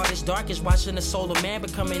artist, my heart is darkest. Watching the soul of man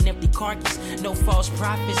become an empty carcass. No false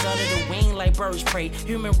prophets under the wing like birds prey.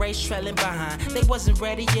 Human race trailing behind. They wasn't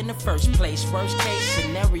ready in the first place. Worst case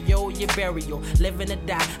scenario, your burial. Living or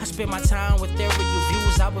die. I spend my time with their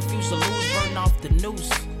views. I refuse to lose. Burn off the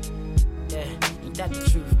noose. Yeah, ain't that the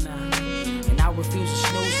truth now? And I refuse to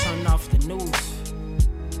snooze, turn off the news.